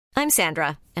I'm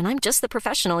Sandra, and I'm just the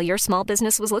professional your small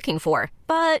business was looking for.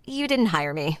 But you didn't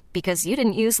hire me because you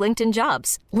didn't use LinkedIn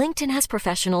Jobs. LinkedIn has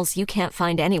professionals you can't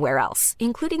find anywhere else,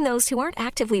 including those who aren't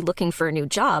actively looking for a new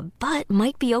job, but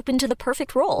might be open to the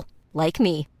perfect role, like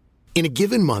me. In a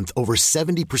given month, over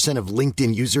 70% of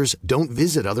LinkedIn users don't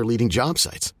visit other leading job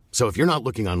sites. So if you're not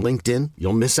looking on LinkedIn,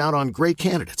 you'll miss out on great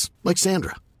candidates like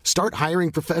Sandra. Start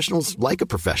hiring professionals like a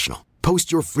professional.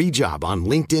 Post your free job on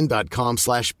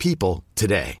linkedin.com/people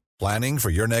today. Planning for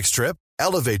your next trip?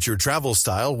 Elevate your travel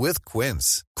style with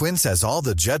Quince. Quince has all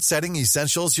the jet-setting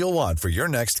essentials you'll want for your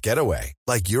next getaway,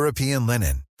 like European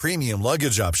linen, premium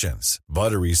luggage options,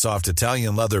 buttery soft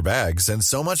Italian leather bags, and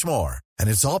so much more. And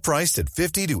it's all priced at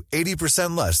 50 to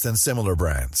 80% less than similar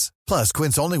brands. Plus,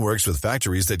 Quince only works with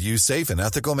factories that use safe and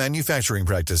ethical manufacturing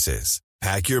practices.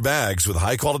 Pack your bags with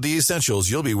high-quality essentials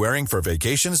you'll be wearing for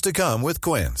vacations to come with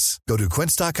Quince. Go to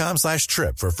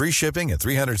quince.com/trip for free shipping and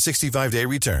 365-day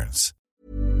returns.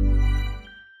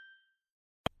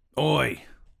 Oi,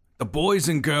 the boys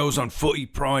and girls on Footy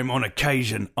Prime on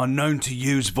occasion are known to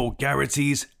use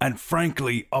vulgarities and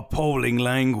frankly appalling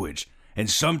language, and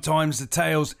sometimes the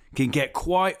tales can get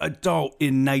quite adult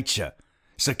in nature.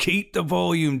 So keep the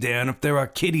volume down if there are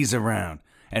kiddies around,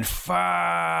 and thank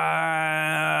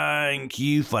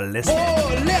you for listening.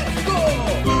 Oh, let's go!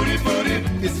 Booty, booty,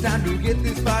 it's time to get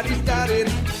this party started.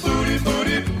 Booty,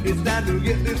 booty, it's time to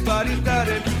get this party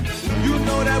started. You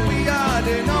know that we are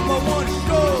the number one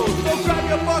show. So grab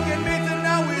your fucking mates and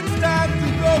now it's time to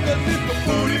go. Cause it's the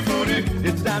booty, booty,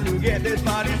 it's time to get this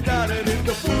party started. It's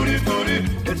the booty, booty,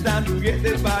 it's time to get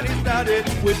this party started.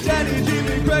 With Danny,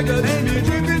 Jimmy, Gregor, Amy,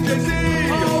 Jimmy, JC.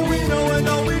 All we know and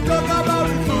all we talk about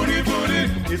is booty,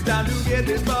 booty. It's time to get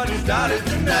this party started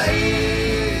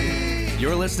tonight.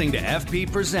 You're listening to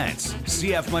FP Presents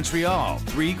CF Montreal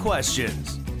 3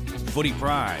 Questions. Footy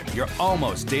Prime, your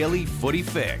almost daily footy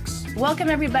fix. Welcome,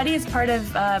 everybody. As part of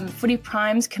Footy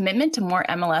Prime's commitment to more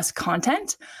MLS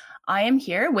content, I am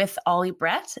here with Ollie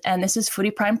Brett, and this is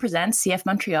Footy Prime Presents CF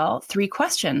Montreal 3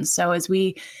 Questions. So as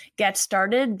we get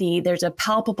started, there's a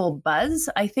palpable buzz,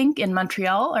 I think, in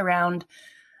Montreal around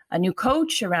a new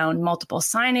coach, around multiple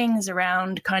signings,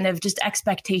 around kind of just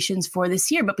expectations for this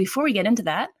year. But before we get into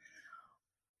that,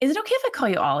 is it okay if I call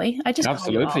you Ollie? I just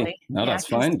Absolutely. Call you Ollie. No, that's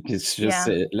fine. It's just,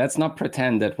 let's not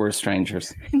pretend that we're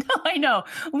strangers. No, I know.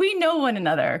 We know one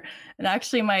another. And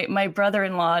actually, my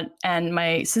brother-in-law and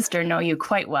my sister know you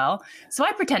quite well. So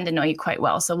I pretend to know you quite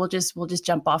well. So we'll just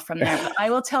jump off from there. But I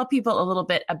will tell people a little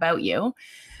bit about you.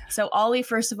 So Ollie,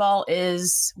 first of all,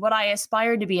 is what I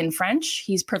aspire to be in French.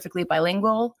 He's perfectly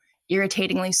bilingual,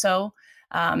 irritatingly so.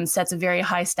 Sets a very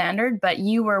high standard, but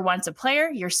you were once a player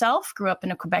yourself, grew up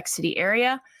in a Quebec City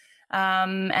area,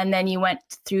 and then you went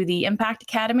through the Impact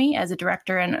Academy as a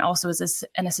director and also as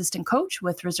an assistant coach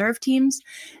with reserve teams.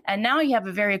 And now you have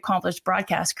a very accomplished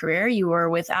broadcast career. You were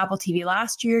with Apple TV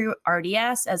last year,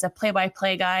 RDS, as a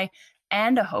play-by-play guy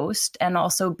and a host, and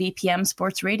also BPM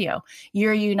Sports Radio.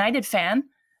 You're a United fan,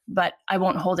 but I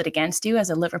won't hold it against you as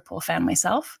a Liverpool fan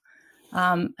myself.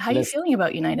 How are you feeling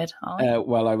about United, Ollie?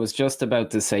 Well, I was just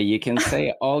about to say, you can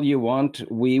say all you want.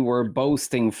 We were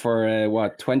boasting for,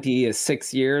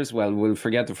 26 years? Well, we'll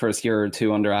forget the first year or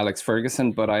two under Alex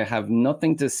Ferguson, but I have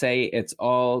nothing to say. It's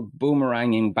all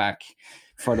boomeranging back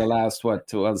for the last,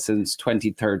 since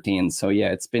 2013. So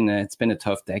yeah, it's been a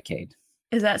tough decade.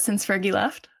 Is that since Fergie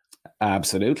left?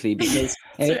 Absolutely, because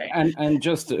and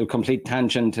just a complete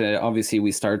tangent. Obviously,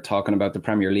 we start talking about the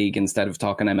Premier League instead of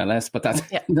talking MLS, but that's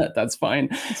fine.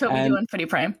 That's what we do on Footy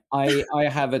Prime. I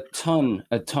have a ton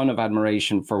of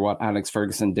admiration for what Alex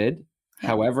Ferguson did.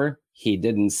 However, he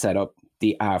didn't set up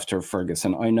the after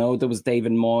Ferguson. I know there was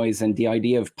David Moyes, and the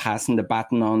idea of passing the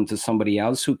baton on to somebody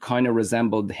else who kind of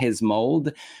resembled his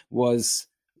mold was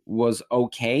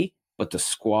okay. But the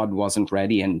squad wasn't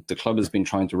ready, and the club has been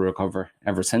trying to recover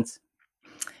ever since.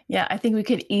 Yeah, I think we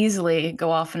could easily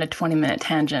go off on a 20-minute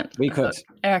tangent. We could.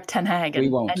 Eric Ten Hag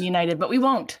and United, but we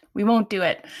won't. We won't do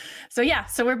it. So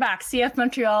we're back, CF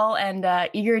Montreal, and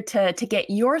eager to get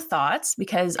your thoughts,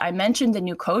 because I mentioned a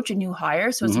new coach, a new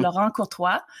hire. So it's Laurent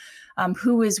Courtois,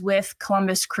 who is with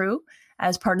Columbus Crew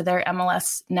as part of their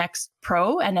MLS Next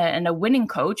Pro and a winning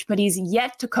coach, but he's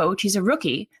yet to coach. He's a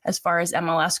rookie as far as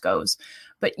MLS goes.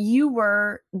 But you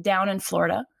were down in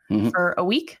Florida for a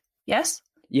week, yes?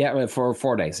 Yeah, for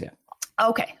 4 days, yeah.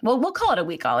 Okay, well, we'll call it a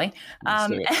week, Ollie.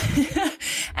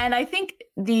 And I think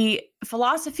the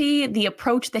philosophy, the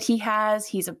approach that he has,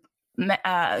 he's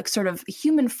a sort of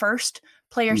human-first,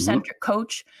 player-centric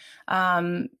coach.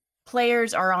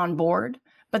 Players are on board,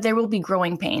 but there will be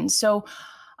growing pains. So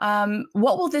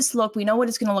what will this look? We know what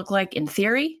it's going to look like in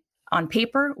theory. on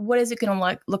paper? What is it going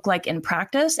to look like in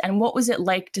practice? And what was it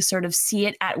like to sort of see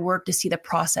it at work, to see the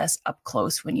process up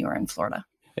close when you were in Florida?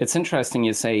 It's interesting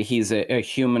you say he's a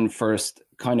human first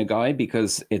kind of guy,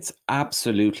 because it's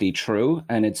absolutely true.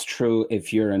 And it's true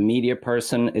if you're a media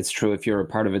person. It's true if you're a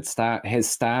part of his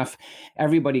staff.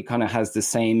 Everybody kind of has the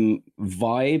same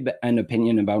vibe and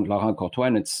opinion about Laurent Courtois,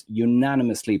 and it's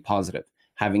unanimously positive.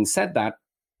 Having said that,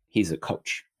 he's a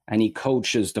coach, and he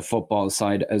coaches the football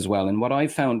side as well. And what I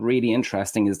found really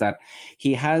interesting is that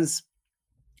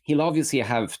he'll obviously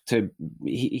have to,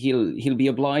 he'll be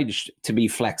obliged to be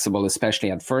flexible, especially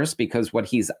at first, because what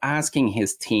he's asking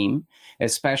his team,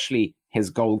 especially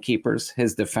his goalkeepers,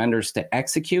 his defenders, to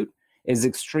execute is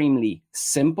extremely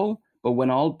simple, but when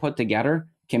all put together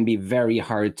can be very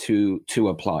hard to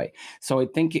apply. So I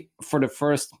think for the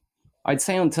first, I'd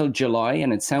say until July,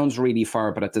 and it sounds really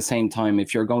far, but at the same time,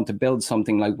 if you're going to build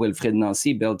something like Wilfried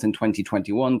Nancy built in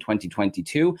 2021,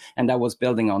 2022, and that was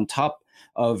building on top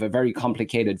of a very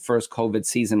complicated first COVID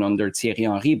season under Thierry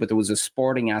Henry, but there was a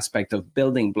sporting aspect of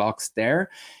building blocks there,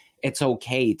 it's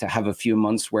okay to have a few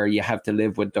months where you have to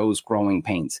live with those growing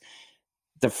pains.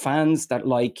 The fans that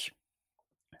like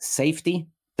safety,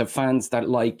 the fans that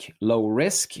like low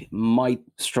risk might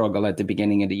struggle at the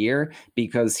beginning of the year,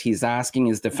 because he's asking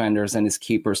his defenders and his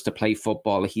keepers to play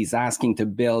football. He's asking to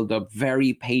build up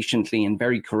very patiently and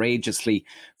very courageously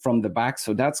from the back.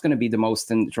 So that's going to be the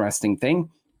most interesting thing.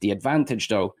 The advantage,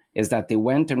 though, is that they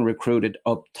went and recruited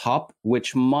up top,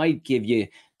 which might give you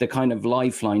the kind of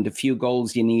lifeline, the few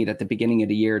goals you need at the beginning of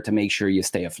the year to make sure you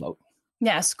stay afloat.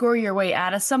 Yeah, score your way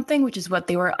out of something, which is what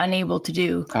they were unable to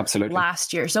do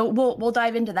last year. So we'll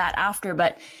dive into that after.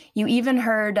 But you even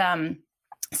heard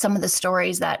some of the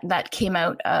stories that came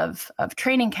out of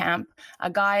training camp. A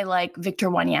guy like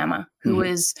Victor Wanyama, who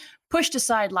was pushed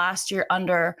aside last year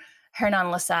under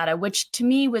Hernan Losada, which to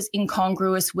me was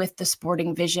incongruous with the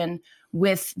sporting vision,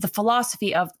 with the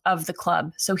philosophy of the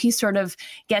club. So he sort of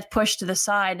gets pushed to the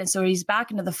side. And so he's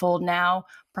back into the fold now,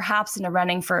 perhaps in a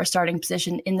running for a starting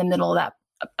position in the middle of that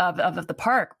of the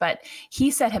park. But he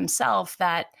said himself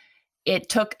that it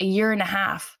took a year and a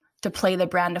half to play the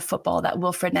brand of football that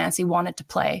Wilfried Nancy wanted to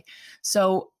play.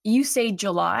 So you say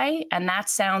July, and that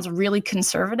sounds really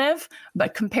conservative,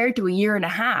 but compared to a year and a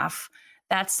half,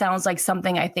 that sounds like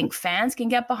something I think fans can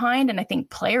get behind, and I think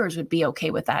players would be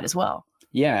okay with that as well.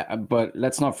 Yeah, but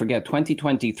let's not forget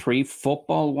 2023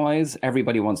 football-wise,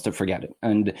 everybody wants to forget it.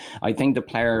 And I think the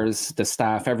players, the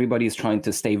staff, everybody's trying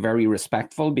to stay very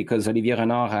respectful, because Olivier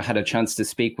Renard, I had a chance to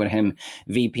speak with him,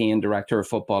 VP and Director of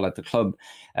Football at the club,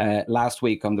 last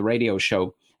week on the radio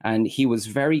show. And he was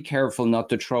very careful not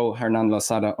to throw Hernan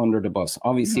Losada under the bus.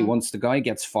 Obviously, once the guy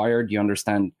gets fired, you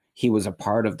understand he was a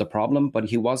part of the problem, but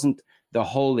he wasn't the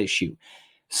whole issue.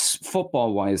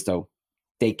 Football-wise, though,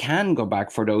 they can go back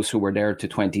for those who were there to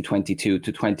 2022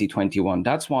 to 2021.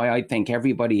 That's why I think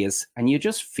everybody is, and you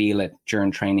just feel it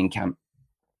during training camp,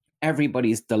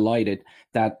 everybody's delighted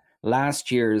that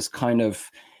last year's kind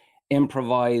of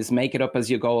improvise, make it up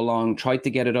as you go along, try to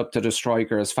get it up to the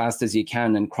striker as fast as you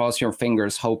can and cross your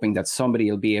fingers hoping that somebody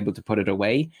will be able to put it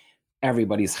away.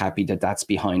 Everybody's happy that that's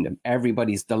behind them.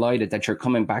 Everybody's delighted that you're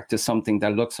coming back to something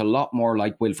that looks a lot more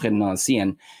like Wilfried Nancy.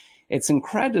 And it's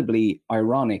incredibly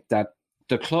ironic that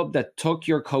the club that took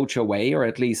your coach away, or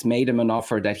at least made him an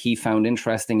offer that he found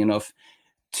interesting enough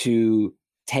to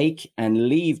take and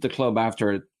leave the club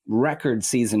after a record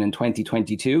season in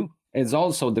 2022, is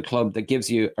also the club that gives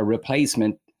you a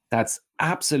replacement that's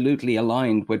absolutely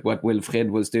aligned with what Wilfried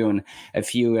was doing a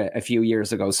few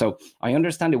years ago. So I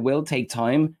understand it will take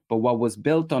time, but what was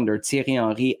built under Thierry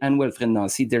Henry and Wilfried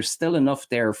Nancy, there's still enough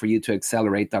there for you to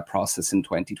accelerate that process in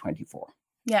 2024.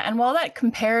 Yeah, and while that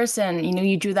comparison,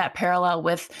 you drew that parallel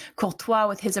with Courtois,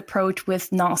 with his approach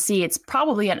with Nancy, it's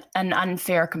probably an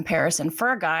unfair comparison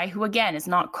for a guy who, again, is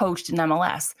not coached in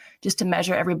MLS, just to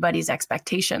measure everybody's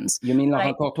expectations. You mean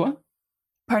Laurent Courtois?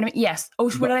 Pardon me? Yes. Oh,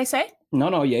 what did I say?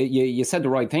 No, you said the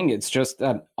right thing. It's just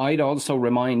that I'd also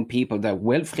remind people that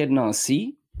Wilfried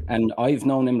Nancy, and I've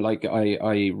known him, like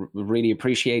I really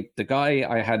appreciate the guy.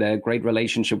 I had a great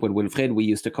relationship with Wilfried. We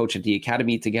used to coach at the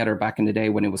academy together back in the day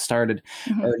when it was started,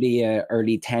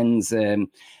 early 10s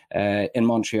in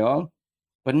Montreal.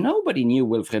 But nobody knew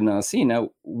Wilfried Nancy.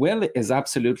 Now, Will is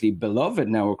absolutely beloved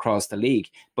now across the league,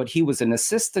 but he was an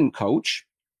assistant coach.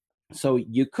 So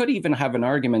you could even have an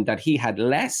argument that he had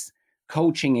less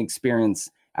coaching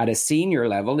experience at a senior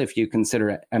level, if you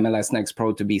consider MLS Next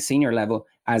Pro to be senior level,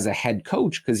 as a head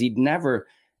coach, because he'd never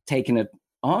taken it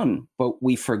on. But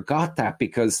we forgot that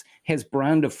because his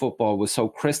brand of football was so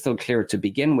crystal clear to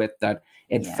begin with that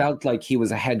it felt like he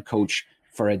was a head coach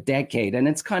for a decade. And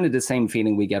it's kind of the same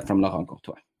feeling we get from Laurent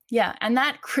Courtois. Yeah, and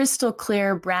that crystal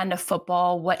clear brand of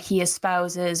football, what he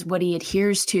espouses, what he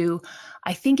adheres to,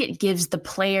 I think it gives the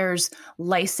players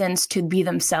license to be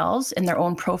themselves in their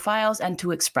own profiles and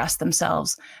to express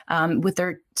themselves with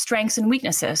their strengths and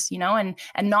weaknesses, and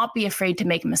not be afraid to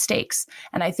make mistakes.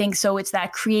 And I think so it's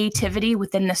that creativity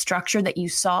within the structure that you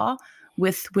saw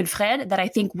with Wilfred that I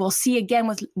think we'll see again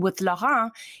with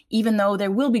Laurent, even though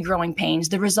there will be growing pains.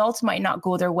 The results might not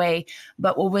go their way,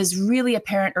 but what was really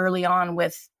apparent early on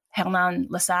with Hernan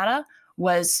Losada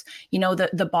was,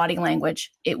 the body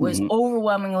language. It was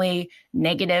overwhelmingly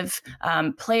negative.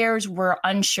 Players were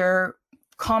unsure.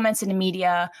 Comments in the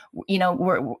media,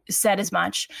 were said as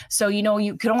much. So,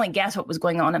 you could only guess what was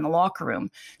going on in the locker room.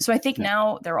 So I think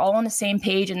now they're all on the same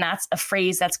page, and that's a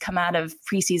phrase that's come out of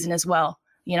preseason as well.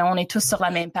 On est tous sur la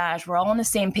même page. We're all on the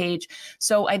same page.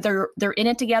 So they're in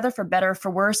it together for better or for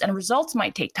worse, and results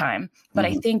might take time. But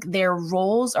I think their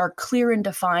roles are clear and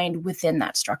defined within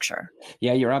that structure.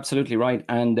 Yeah, you're absolutely right.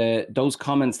 And those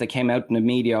comments that came out in the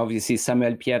media, obviously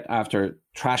Samuel Piette, after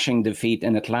trashing defeat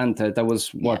in Atlanta, that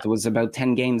was there was about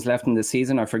 10 games left in the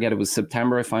season. I forget, it was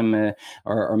September if I'm,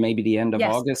 or maybe the end of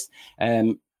August.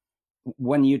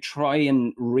 When you try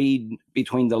and read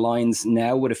between the lines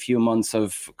now with a few months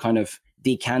of kind of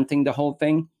decanting the whole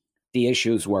thing, the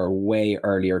issues were way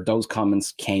earlier. Those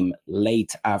comments came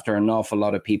late after an awful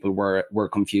lot of people were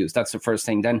confused. That's the first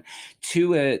thing. Then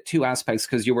two aspects,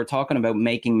 because you were talking about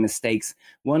making mistakes.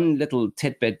 One little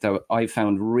tidbit that I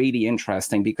found really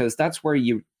interesting, because that's where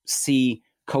you see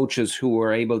coaches who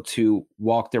are able to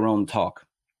walk their own talk.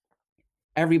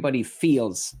 Everybody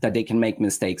feels that they can make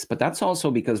mistakes, but that's also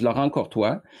because Laurent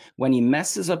Courtois, when he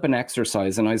messes up an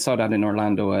exercise, and I saw that in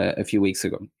Orlando a few weeks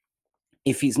ago,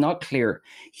 if he's not clear,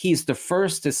 he's the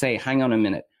first to say, hang on a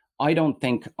minute, I don't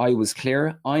think I was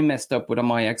clear. I messed up with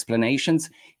my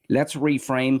explanations. Let's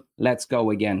reframe. Let's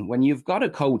go again. When you've got a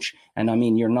coach, and I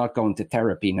mean, you're not going to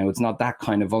therapy now, it's not that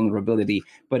kind of vulnerability,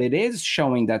 but it is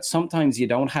showing that sometimes you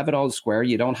don't have it all square,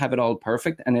 you don't have it all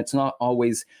perfect, and it's not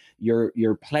always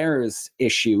your player's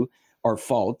issue or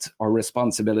fault or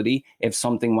responsibility if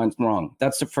something went wrong.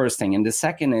 That's the first thing. And the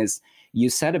second is,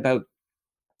 you said about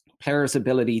players'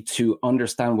 ability to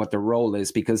understand what the role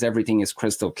is because everything is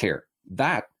crystal clear.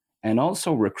 That, and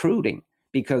also recruiting,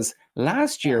 because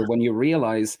last year when you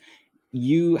realize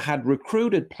you had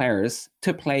recruited players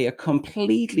to play a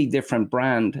completely different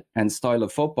brand and style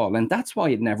of football, and that's why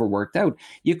it never worked out.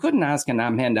 You couldn't ask an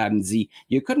Ahmed Amzi,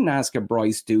 you couldn't ask a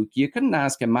Bryce Duke, you couldn't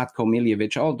ask a Matko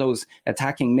Miljevic, all those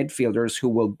attacking midfielders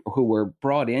who were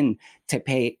brought in to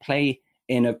play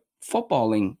in a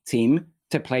footballing team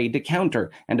to play the counter.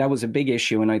 And that was a big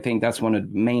issue. And I think that's one of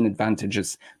the main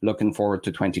advantages looking forward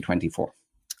to 2024.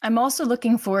 I'm also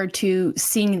looking forward to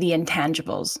seeing the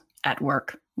intangibles at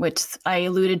work, which I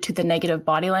alluded to the negative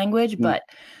body language, but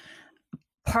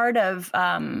part of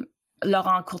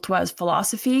Laurent Courtois'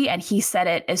 philosophy, and he said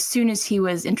it as soon as he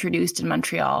was introduced in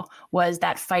Montreal, was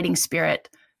that fighting spirit,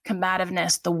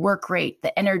 combativeness, the work rate,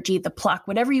 the energy, the pluck,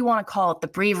 whatever you want to call it, the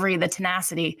bravery, the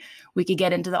tenacity. We could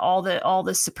get into all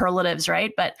the superlatives,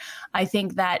 right? But I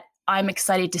think that I'm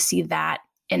excited to see that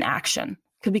in action,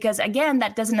 because again,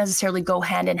 that doesn't necessarily go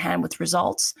hand in hand with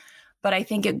results, but I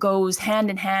think it goes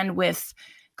hand in hand with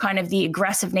kind of the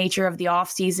aggressive nature of the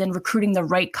offseason, recruiting the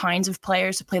right kinds of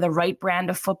players to play the right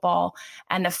brand of football,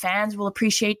 and the fans will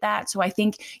appreciate that. So I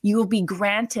think you will be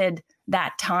granted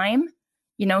that time,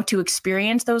 to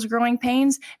experience those growing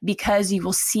pains, because you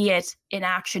will see it in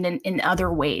action in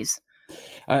other ways.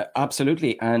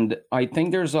 Absolutely. And I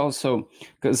think there's also,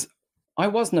 because I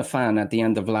wasn't a fan at the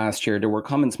end of last year, there were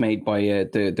comments made by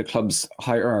the club's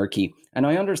hierarchy, and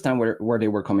I understand where they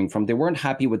were coming from. They weren't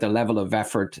happy with the level of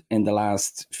effort in the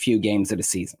last few games of the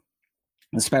season,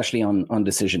 especially on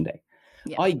decision day.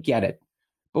 Yeah. I get it.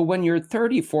 But when you're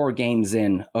 34 games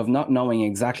in of not knowing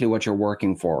exactly what you're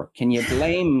working for, can you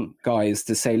blame guys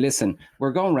to say, listen,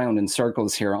 we're going round in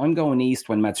circles here. I'm going east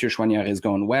when Mathieu Choignard is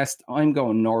going west. I'm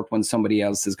going north when somebody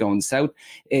else is going south.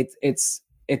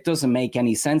 It doesn't make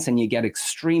any sense, and you get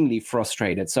extremely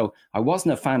frustrated. So I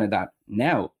wasn't a fan of that.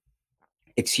 Now,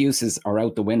 excuses are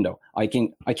out the window. I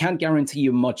can't guarantee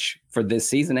you much for this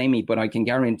season, Amy, but I can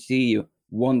guarantee you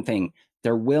one thing.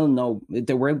 There will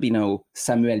be no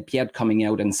Samuel Piette coming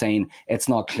out and saying it's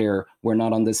not clear, we're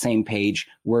not on the same page,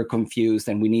 we're confused,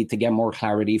 and we need to get more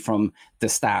clarity from the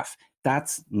staff.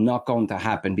 That's not going to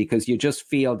happen, because you just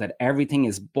feel that everything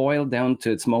is boiled down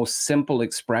to its most simple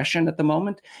expression at the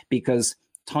moment, because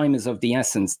time is of the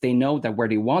essence. They know that where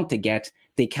they want to get,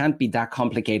 they can't be that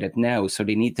complicated now. So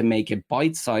they need to make it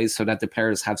bite-sized so that the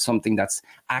players have something that's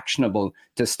actionable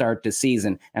to start the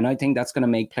season. And I think that's going to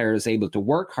make players able to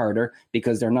work harder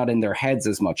because they're not in their heads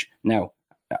as much. Now,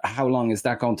 how long is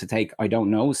that going to take? I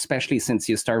don't know, especially since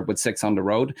you start with 6 on the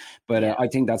road. But I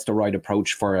think that's the right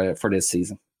approach for this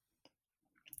season.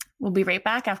 We'll be right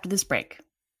back after this break.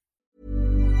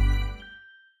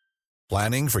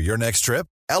 Planning for your next trip?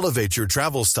 Elevate your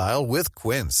travel style with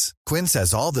Quince. Quince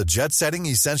has all the jet-setting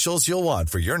essentials you'll want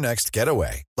for your next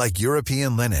getaway, like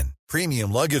European linen,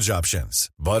 premium luggage options,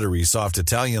 buttery soft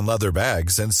Italian leather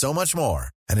bags, and so much more.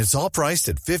 And it's all priced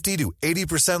at 50 to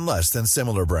 80% less than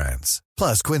similar brands.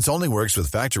 Plus, Quince only works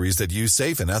with factories that use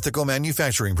safe and ethical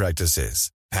manufacturing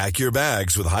practices. Pack your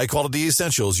bags with high-quality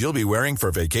essentials you'll be wearing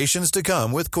for vacations to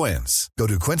come with Quince. Go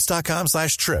to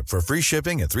quince.com/trip for free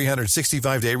shipping and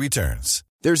 365-day returns.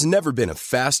 There's never been a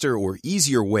faster or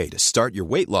easier way to start your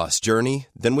weight loss journey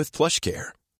than with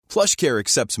PlushCare. PlushCare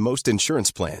accepts most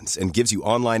insurance plans and gives you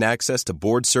online access to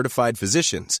board-certified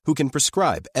physicians who can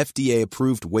prescribe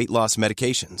FDA-approved weight loss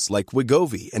medications like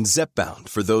Wegovy and Zepbound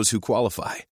for those who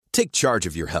qualify. Take charge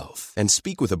of your health and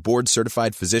speak with a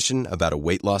board-certified physician about a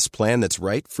weight loss plan that's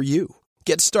right for you.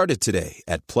 Get started today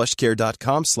at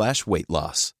plushcare.com/weight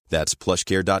loss. That's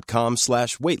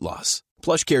plushcare.com/weight loss.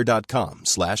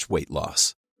 plushcare.com/weight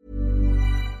loss.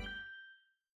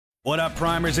 What up,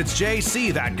 Primers? It's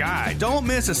JC, that guy. Don't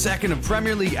miss a second of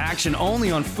Premier League action only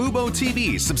on Fubo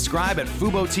TV. Subscribe at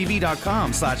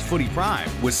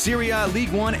FuboTV.com/FootyPrime. With Serie A,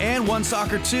 League One, and One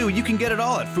Soccer 2, you can get it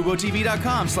all at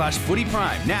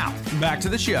FuboTV.com/FootyPrime. Now, back to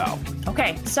the show.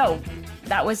 Okay, so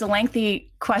that was a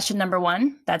lengthy question number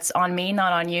 1. That's on me,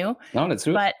 not on you. No, that's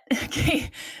good. But,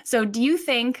 okay, so do you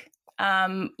think,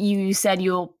 you said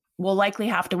we'll likely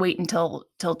have to wait until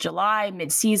July,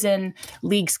 mid-season,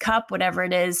 Leagues Cup, whatever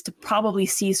it is, to probably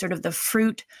see sort of the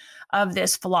fruit of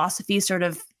this philosophy sort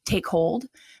of take hold.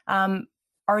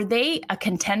 Are they a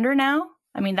contender now?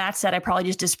 I mean, that said, I probably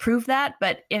just disproved that.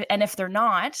 But if they're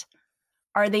not,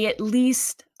 are they at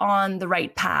least on the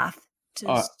right path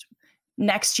to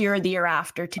next year or the year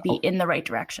after to be in the right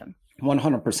direction?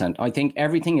 100%. I think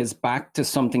everything is back to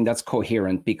something that's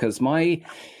coherent because the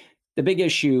big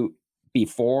issue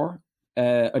before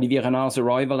Olivier Renard's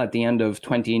arrival at the end of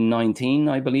 2019,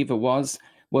 I believe it was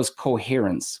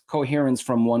coherence. Coherence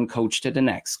from one coach to the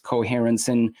next. Coherence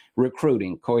in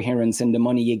recruiting. Coherence in the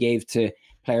money you gave to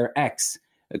player X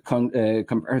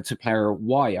compared to player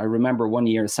Y. I remember one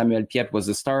year Samuel Piette was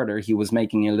a starter. He was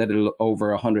making a little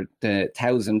over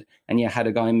 100,000, and you had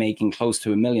a guy making close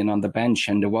to $1 million on the bench,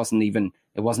 and it wasn't even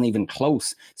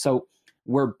close. So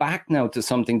we're back now to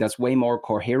something that's way more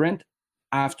coherent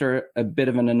after a bit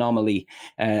of an anomaly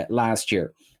last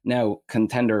year. Now,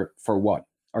 contender for what?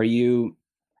 Are you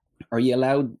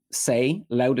allowed say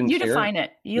loud and clear? You define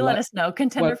it. You let us know.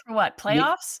 Contender for what?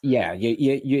 Playoffs?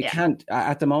 You can't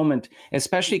at the moment,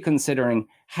 especially considering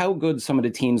how good some of the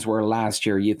teams were last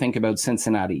year. You think about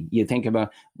Cincinnati. You think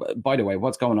about, by the way,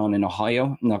 what's going on in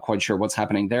Ohio. I'm not quite sure what's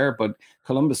happening there, but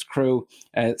Columbus Crew,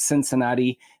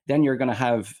 Cincinnati. Then you're going to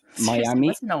have Miami.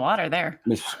 What's in the water there?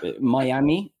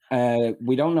 Miami.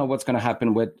 We don't know what's going to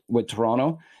happen with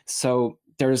Toronto. So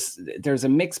there's a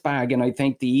mixed bag, and I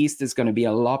think the East is going to be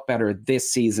a lot better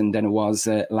this season than it was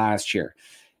last year.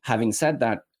 Having said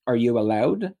that, are you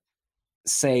allowed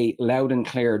say loud and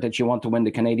clear that you want to win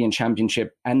the Canadian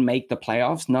Championship and make the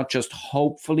playoffs? Not just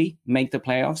hopefully make the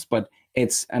playoffs, but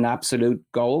it's an absolute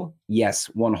goal? Yes,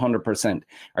 100%.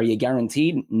 Are you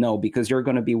guaranteed? No, because you're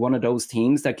going to be one of those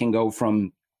teams that can go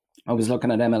from, I was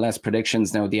looking at MLS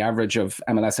predictions now. The average of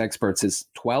MLS experts is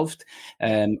 12th.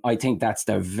 I think that's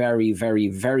the very, very,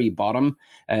 very bottom.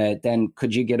 Then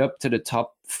could you get up to the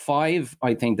top 5?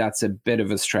 I think that's a bit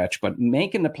of a stretch. But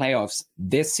making the playoffs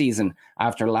this season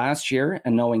after last year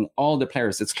and knowing all the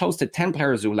players, it's close to 10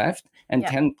 players who left and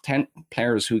 10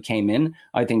 players who came in.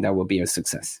 I think that will be a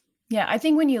success. Yeah, I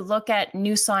think when you look at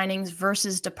new signings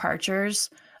versus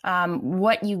departures,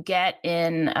 what you get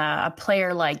in a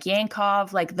player like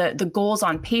Yankov, like the goals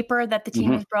on paper that the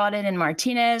team has brought in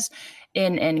Martinez,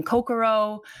 in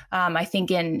Kokoro, I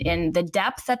think in the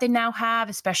depth that they now have,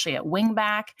 especially at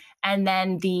wingback, and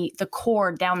then the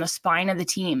core down the spine of the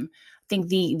team. I think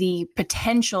the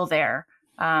potential there,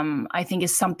 I think,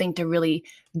 is something to really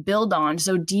build on.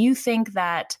 So do you think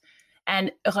that?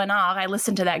 And Renard, I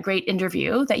listened to that great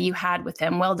interview that you had with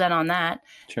him. Well done on that.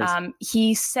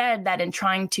 He said that in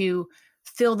trying to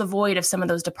fill the void of some of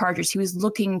those departures, he was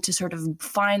looking to sort of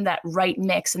find that right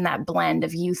mix and that blend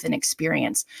of youth and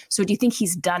experience. So do you think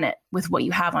he's done it with what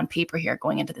you have on paper here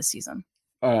going into this season?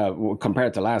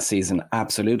 Compared to last season,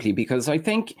 absolutely. Because I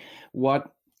think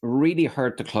what really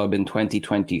hurt the club in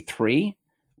 2023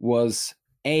 was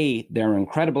their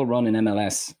incredible run in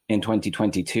MLS in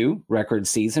 2022, record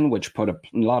season, which put a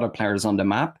lot of players on the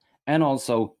map, and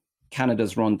also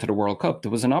Canada's run to the World Cup. There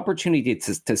was an opportunity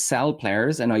to sell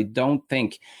players, and I don't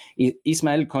think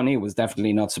Ismaël Koné was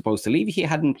definitely not supposed to leave. He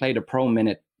hadn't played a pro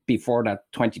minute before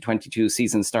that 2022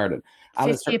 season started.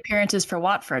 50 appearances for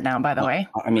Watford now, by the way.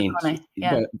 I mean,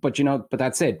 but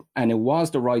that's it. And it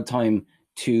was the right time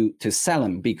to sell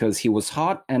him because he was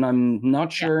hot. And I'm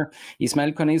not sure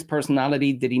Ismaël Koné's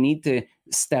personality, did he need to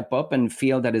step up and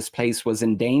feel that his place was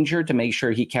in danger to make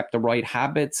sure he kept the right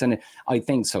habits? And I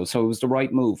think so. So it was the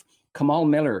right move. Kamal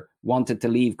Miller wanted to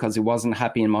leave because he wasn't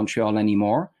happy in Montreal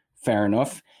anymore. Fair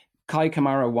enough. Kai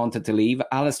Kamara wanted to leave.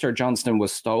 Alistair Johnston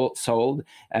was sold.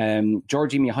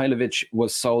 Georgi Mihailovic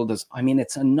was sold.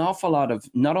 It's an awful lot of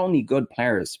not only good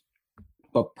players,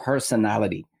 but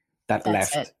personality that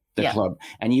left the club.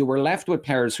 And you were left with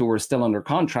players who were still under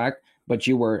contract, but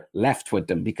you were left with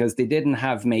them because they didn't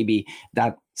have maybe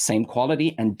that same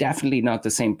quality and definitely not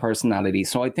the same personality.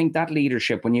 So I think that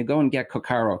leadership, when you go and get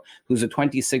Kokaro, who's a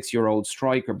 26-year-old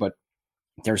striker, but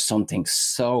there's something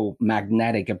so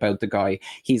magnetic about the guy.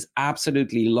 He's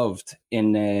absolutely loved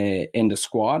in the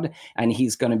squad, and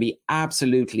he's going to be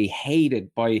absolutely hated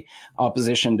by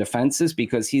opposition defenses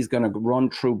because he's going to run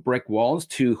through brick walls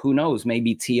to, who knows,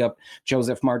 maybe tee up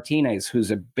Joseph Martinez,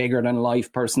 who's a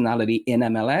bigger-than-life personality in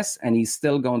MLS, and he's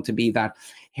still going to be that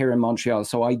here in Montreal.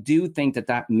 So I do think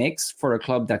that mix for a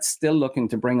club that's still looking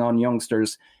to bring on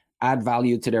youngsters, add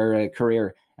value to their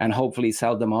career, and hopefully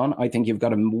sell them on. I think you've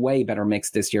got a way better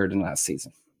mix this year than last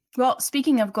season. Well,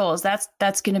 speaking of goals,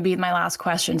 that's going to be my last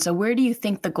question. So where do you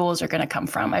think the goals are going to come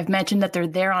from? I've mentioned that they're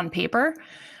there on paper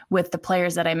with the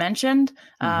players that I mentioned.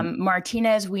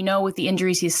 Martinez, we know with the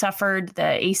injuries he's suffered, the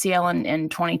ACL in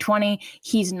 2020,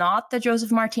 he's not the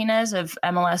Joseph Martinez of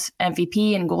MLS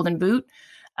MVP and Golden Boot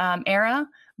era,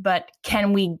 but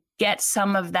can we get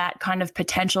some of that kind of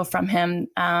potential from him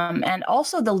and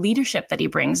also the leadership that he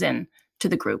brings in to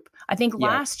the group? I think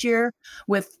last year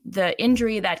with the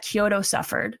injury that Kyoto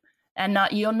suffered, and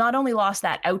you not only lost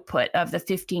that output of the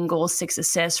 15 goals, 6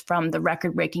 assists from the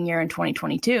record-breaking year in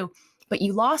 2022, but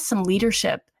you lost some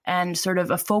leadership and sort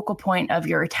of a focal point of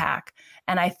your attack.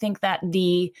 And I think that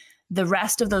the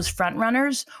rest of those front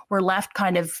runners were left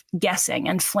kind of guessing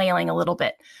and flailing a little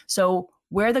bit. So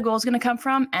where are the goals going to come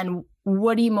from, and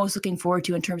what are you most looking forward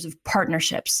to in terms of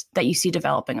partnerships that you see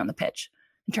developing on the pitch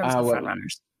in terms of front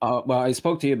runners? Well, I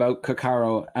spoke to you about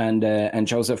Kokaro and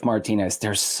Joseph Martinez.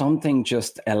 There's something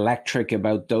just electric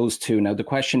about those two. Now, the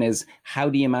question is, how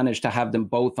do you manage to have them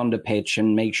both on the pitch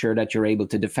and make sure that you're able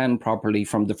to defend properly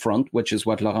from the front, which is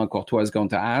what Laurent Courtois is going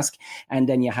to ask. And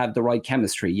then you have the right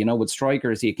chemistry. You know, with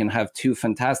strikers, you can have two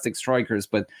fantastic strikers,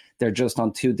 but they're just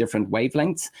on two different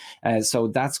wavelengths. So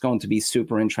that's going to be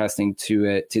super interesting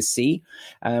to see.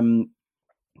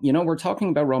 You know, we're talking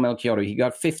about Romell Kyoto. He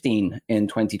got 15 in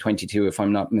 2022, if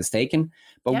I'm not mistaken.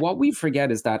 But what we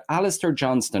forget is that Alistair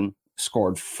Johnston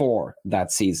scored 4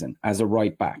 that season as a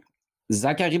right back.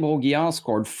 Zachary Brault-Guillard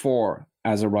scored 4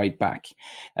 as a right back.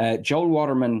 Joel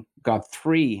Waterman got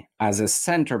 3 as a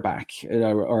centre back,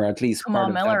 or at least Kamal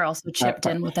Miller also chipped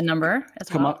in with a number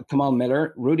as well. Kamal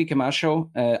Miller, Rudy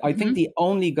Camacho. I think the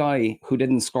only guy who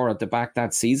didn't score at the back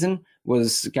that season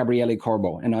was Gabriele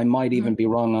Corbo, and I might even be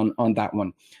wrong on that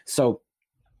one. So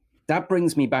that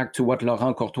brings me back to what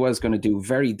Laurent Courtois is going to do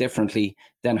very differently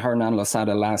than Hernan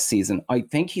Losada last season. I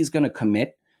think he's going to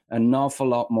commit an awful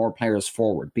lot more players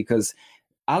forward, because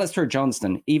Alistair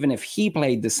Johnston, even if he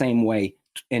played the same way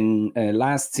in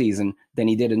last season than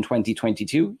he did in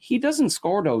 2022, he doesn't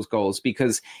score those goals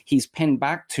because he's pinned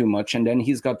back too much and then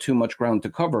he's got too much ground to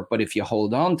cover. But if you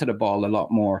hold on to the ball a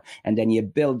lot more and then you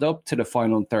build up to the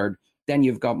final third, then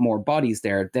you've got more bodies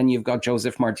there. Then you've got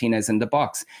Joseph Martinez in the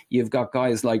box. You've got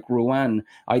guys like Ruan.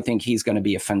 I think he's going to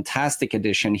be a fantastic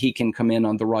addition. He can come in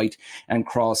on the right and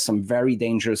cross some very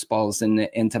dangerous balls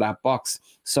into that box.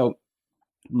 So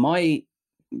my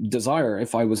desire,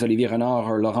 if I was Olivier Renard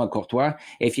or Laurent Courtois,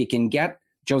 if you can get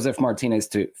Joseph Martinez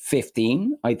to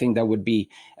 15, I think that would be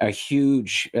a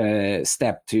huge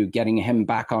step to getting him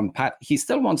back on pat. He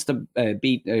still wants to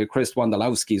beat Chris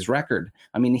Wondolowski's record.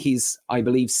 I mean, he's, I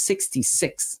believe,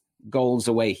 66 goals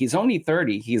away. He's only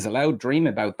 30. He's allowed to dream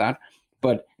about that.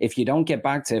 But if you don't get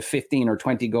back to 15 or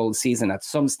 20 goal season at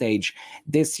some stage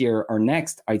this year or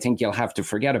next, I think you'll have to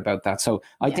forget about that. So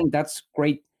I think that's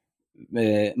great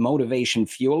motivation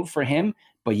fuel for him,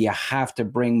 but you have to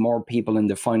bring more people in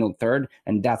the final third,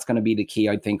 and that's going to be the key,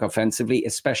 I think, offensively,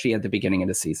 especially at the beginning of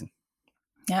the season.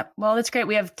 Yep. Well, that's great.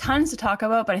 We have tons to talk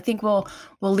about, but I think we'll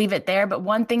leave it there. But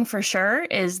one thing for sure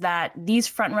is that these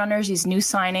front runners, these new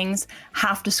signings,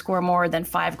 have to score more than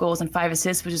 5 goals and 5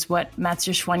 assists, which is what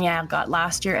Mathieu Choinière got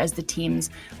last year as the team's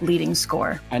leading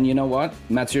scorer. And you know what?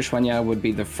 Mathieu Choinière would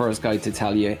be the first guy to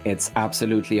tell you it's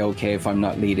absolutely okay if I'm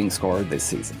not leading scorer this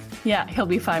season. Yeah, he'll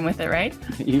be fine with it, right?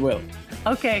 He will.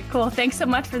 Okay, cool. Thanks so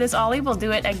much for this, Ollie. We'll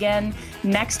do it again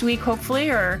next week, hopefully,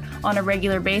 or on a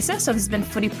regular basis. So this has been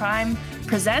Footy Prime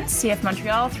Presents CF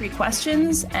Montreal 3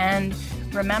 Questions. And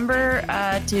remember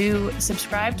to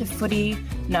subscribe to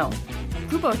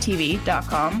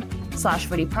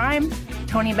FuboTV.com/FootyPrime.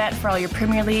 TonyBet for all your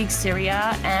Premier League, Serie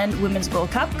A, and Women's Gold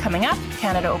Cup coming up.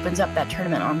 Canada opens up that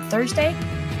tournament on Thursday.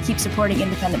 Keep supporting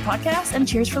independent podcasts, and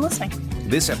cheers for listening.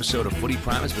 This episode of Footy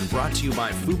Prime has been brought to you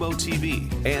by Fubo TV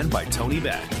and by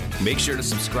TonyBet. Make sure to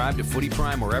subscribe to Footy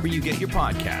Prime wherever you get your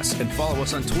podcasts and follow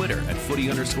us on Twitter at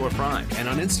 @Footy_Prime and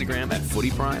on Instagram at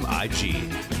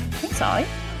FootyPrimeIG. Thanks, Ollie.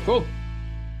 Cool.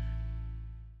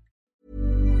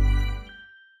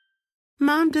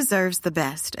 Mom deserves the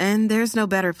best, and there's no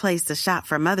better place to shop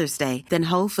for Mother's Day than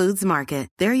Whole Foods Market.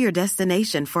 They're your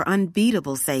destination for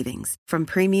unbeatable savings, from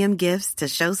premium gifts to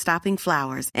show-stopping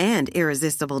flowers and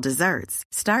irresistible desserts.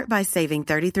 Start by saving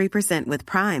 33% with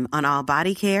Prime on all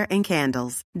body care and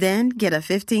candles. Then get a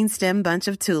 15-stem bunch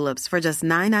of tulips for just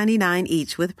 $9.99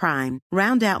 each with Prime.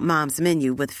 Round out Mom's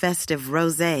menu with festive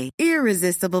rosé,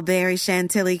 irresistible berry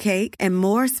chantilly cake, and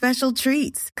more special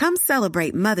treats. Come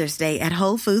celebrate Mother's Day at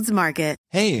Whole Foods Market.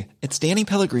 Hey, it's Danny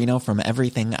Pellegrino from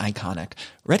Everything Iconic.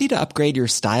 Ready to upgrade your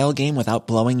style game without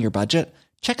blowing your budget?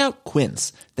 Check out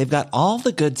Quince. They've got all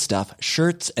the good stuff,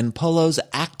 shirts and polos,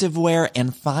 activewear,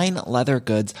 and fine leather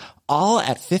goods, all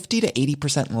at 50 to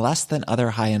 80% less than other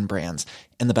high-end brands.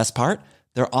 And the best part?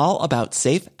 They're all about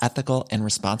safe, ethical, and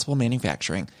responsible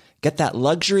manufacturing. Get that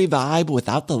luxury vibe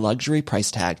without the luxury price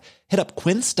tag. Hit up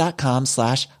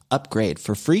quince.com/upgrade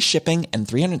for free shipping and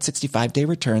 365-day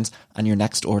returns on your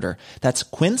next order. That's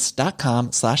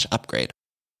quince.com/upgrade.